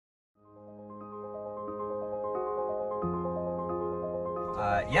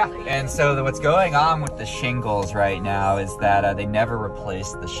Yeah, and so what's going on with the shingles right now is that they never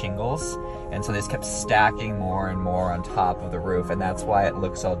replaced the shingles, and so they just kept stacking more and more on top of the roof, and that's why it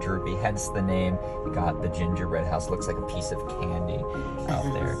looks all droopy, hence the name. It got the gingerbread house. It looks like a piece of candy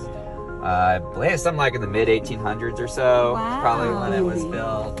out there. I believe something like in the mid-1800s or so. Wow. Probably when it was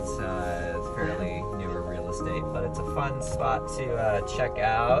built. It's fairly newer real estate, but it's a fun spot to check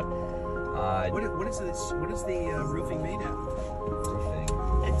out. What is the roofing made out of?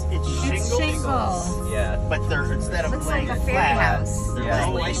 It's shingles. Yeah. But instead of Looks laying like a it fairy flat, house. Yeah.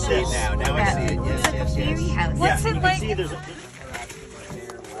 Oh, I see it now. Now I see it. It's Yes, like a yes, fairy yes. house. What's it You like? can see there's a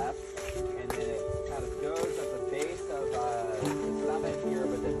Left, and then it kind of goes at the base of the summit here,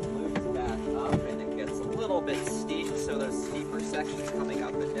 but then loops back up, and it gets a little bit steep. So those steeper sections coming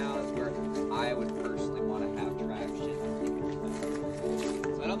up and down is where I would personally want to have traction.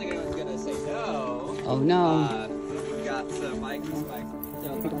 So I don't think anyone's gonna say no. Oh no. We've got some mics and spikes.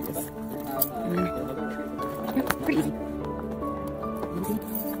 Pretty easy.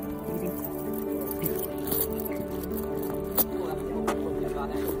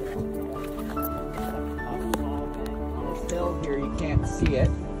 Here you can't see it,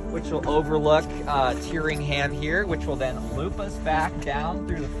 which will overlook Tyringham here, which will then loop us back down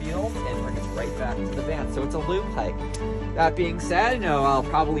through the field and bring us right back to the van. So it's a loop hike. That being said, you know, I'll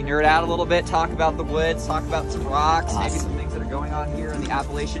probably nerd out a little bit, talk about the woods, talk about some rocks, maybe some things that are going on here in the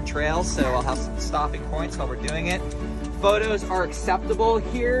Appalachian Trail. So I'll have some stopping points while we're doing it. Photos are acceptable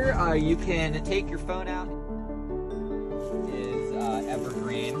here. You can take your phone out. Is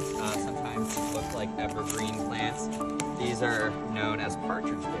evergreen. Sometimes look like evergreen plants. These are known as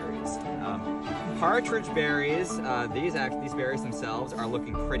partridge berries. Partridge berries, these berries themselves are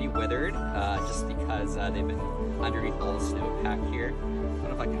looking pretty withered, just because they've been underneath all the snowpack here. I don't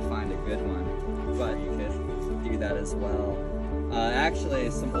know if I can find a good one, but you could do that as well. Actually,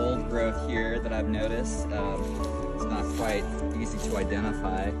 some old growth here that I've noticed. It's not quite easy to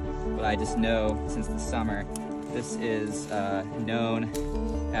identify, but I just know since the summer, this is known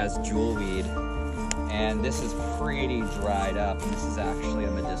as jewelweed. And this is pretty dried up, and this is actually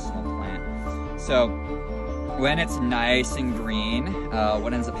a medicinal plant. So when it's nice and green,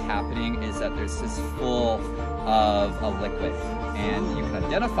 what ends up happening is that there's this full of a liquid, and you can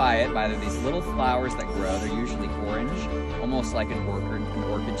identify it by these little flowers that grow. They're usually orange, almost like an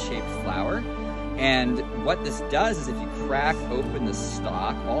orchid-shaped flower. And what this does is if you crack open the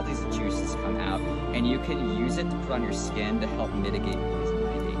stalk, all these juices come out, and you can use it to put on your skin to help mitigate poison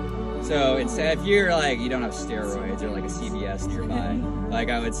ivy. So instead, if you're like, you don't have steroids or like a CVS nearby, like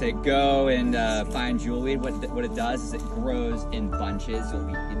I would say go and find jewelweed. What it does is it grows in bunches.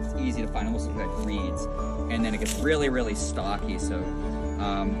 It's easy to find, almost like reeds. And then it gets really, really stocky. So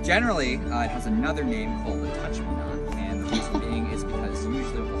generally, it has another name called the touch-me-not. And the reason being is because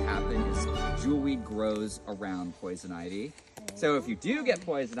usually what will happen is jewelweed grows around poison ivy. So if you do get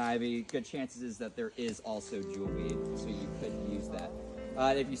poison ivy, good chances is that there is also jewelweed. So you could use that.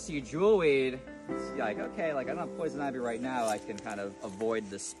 If you see jewelweed, it's like, okay, like I don't have poison ivy right now, I can kind of avoid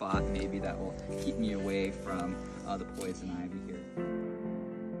this spot. Maybe that will keep me away from the poison ivy here.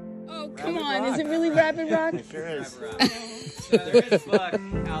 Oh, come on. Is it really Rapid Rock? It sure is. So there is a book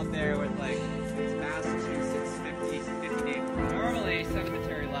out there with like Massachusetts 50 days. Normally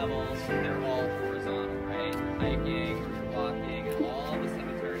cemetery levels, they're all horizontal, right? Hiking, walking, and all the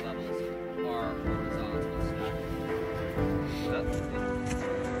cemetery levels are horizontal.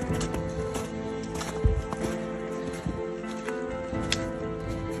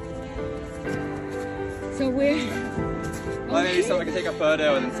 So where? Well, maybe someone can take a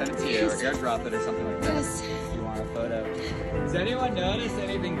photo and then send it to you, or airdrop it or something like that. Yes. If you want a photo. Does anyone notice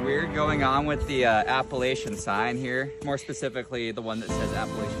anything weird going on with the Appalachian sign here? More specifically, the one that says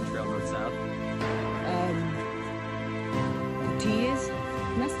Appalachian Trail North South. T is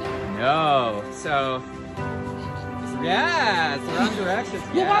messed up? No. So, yeah, it's the wrong directions.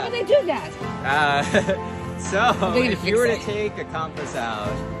 Well, why would they do that? So, gonna if you fix were to it. take a compass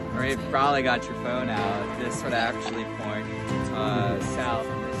out, or you've probably got your phone out, this would actually point south,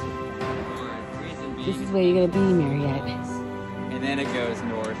 and this would point north. Reason being, This is where you're gonna be, Mariette. and then it goes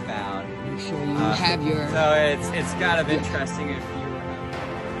northbound. Make sure you have your. So it's kind of interesting if you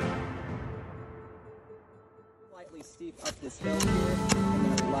slightly steep up this hill here, and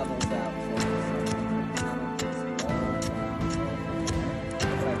then it levels out.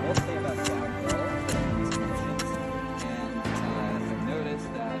 What I will say about downhill is conditions, and I've noticed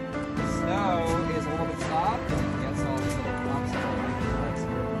that the snow is a little bit soft, and it gets all these little clumps and flakes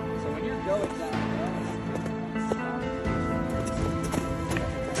here. So when you're going downhill,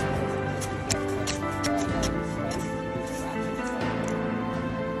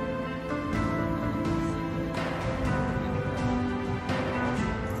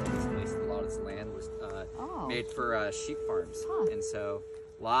 sheep farms. And so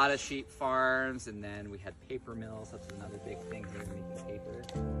a lot of sheep farms, and then we had paper mills. That's another big thing here, making paper.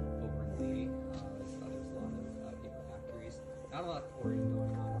 Over in Lee, there's a lot of paper factories. Not a lot of quarrying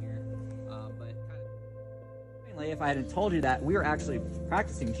going on here, but kind of. If I hadn't told you that, we were actually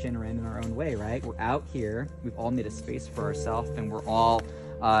practicing Shinrin in our own way, right? We're out here, we've all made a space for ourselves, and we're all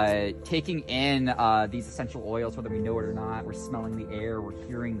taking in these essential oils, whether we know it or not. We're smelling the air, we're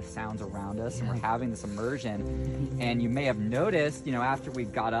hearing the sounds around us, and we're having this immersion. And you may have noticed, you know, after we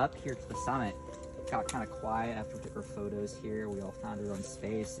got up here to the summit, it got kind of quiet after we took our photos here. We all found our own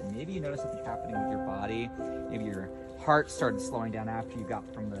space, and maybe you noticed something happening with your body. Maybe your heart started slowing down after you got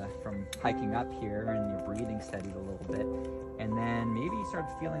from hiking up here, and your breathing steadied a little bit. And then maybe you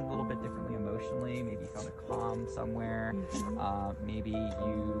started feeling a little bit differently emotionally. Maybe you found a calm somewhere. Maybe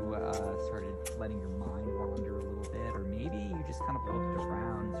you started letting your mind wander a little bit, or maybe you just kind of looked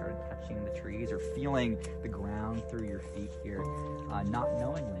around and started touching the trees or feeling the ground through your feet here, not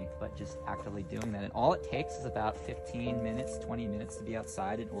knowingly, but just actively doing that. And all it takes is about 15 minutes, 20 minutes to be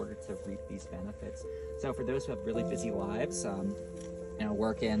outside in order to reap these benefits. So for those who have really busy lives, you know,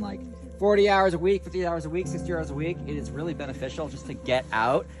 working like 40 hours a week, 50 hours a week, 60 hours a week, it is really beneficial just to get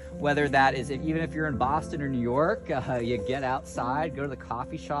out, whether that is, even if you're in Boston or New York, you get outside, go to the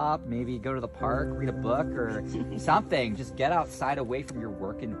coffee shop, maybe go to the park, read a book or something. Just get outside away from your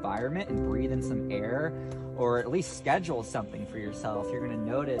work environment and breathe in some air, or at least schedule something for yourself. You're going to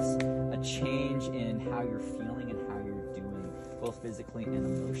notice a change in how you're feeling and how you're doing, both physically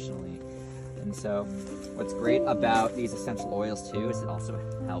and emotionally. And so what's great about these essential oils too is it also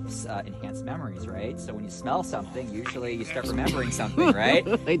helps enhance memories, right? So when you smell something, usually you start remembering something, right?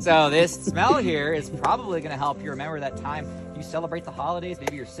 So this smell here is probably going to help you remember that time you celebrate the holidays.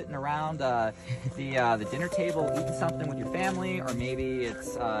 Maybe you're sitting around the dinner table eating something with your family, or maybe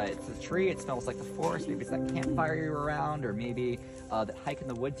it's a tree, it smells like the forest. Maybe it's that campfire you were around, or maybe that hike in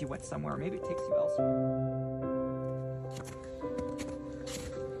the woods you went somewhere, or maybe it takes you elsewhere.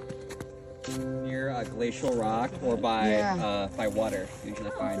 Near Glacial Rock or by water,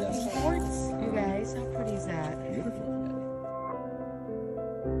 usually find us. Sports, you guys, how pretty is that? Beautiful.